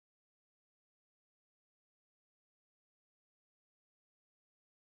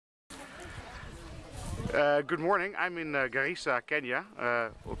Good morning. I'm in Garissa, Kenya.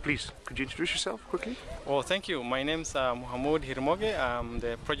 Well, please, could you introduce yourself quickly? Oh, thank you. My name's Mohamed Hirmoge. I'm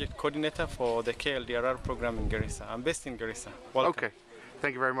the project coordinator for the KALDRR program in Garissa. I'm based in Garissa. Welcome. Okay.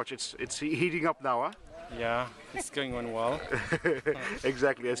 Thank you very much. It's heating up now, huh? Yeah, it's going on well.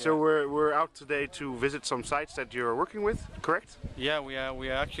 Exactly. And so we're out today to visit some sites that you're working with, correct? Yeah, we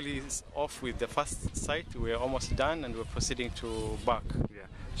are actually off with the first site. We are almost done, and we're proceeding to back. Yeah.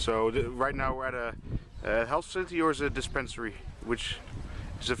 So right now we're at a health facility, or is it a dispensary? Which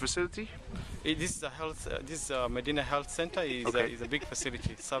is a facility? This is a health. This Medina Health Center is Okay. is a big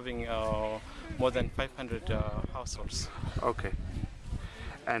facility serving more than 500 households. Okay.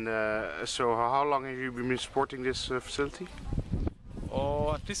 And so how long have you been supporting this facility?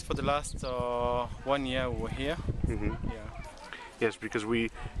 Oh, at least for the last 1 year we were here. Mm-hmm. Yeah. Yes, because we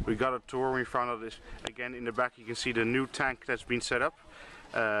got a tour and we found out this. Again, in the back you can see the new tank that's been set up.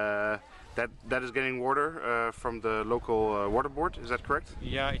 That is getting water from the local water board. Is that correct?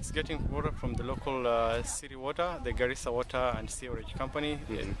 Yeah, it's getting water from the local city water, the Garissa Water and Sewerage Company,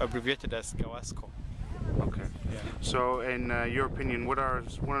 abbreviated as GAWASCO. Okay. Yeah. So, in your opinion, what are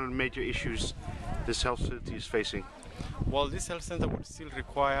one of the major issues this health facility is facing? Well, this health center would still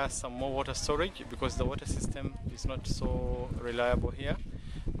require some more water storage because the water system is not so reliable here.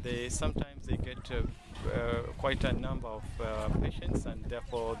 Sometimes they get quite a number of patients, and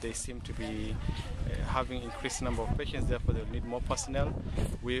therefore they seem to be having increased number of patients. Therefore, they'll need more personnel.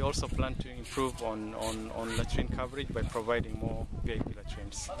 We also plan to improve on latrine coverage by providing more VIP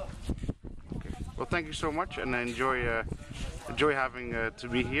latrines. Okay. Well, thank you so much, and I enjoy having to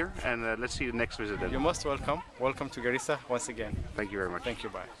be here. And let's see you next visit then. You're most welcome. Welcome to Garissa once again. Thank you very much. Thank you.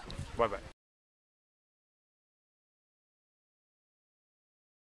 Bye. Bye. Bye.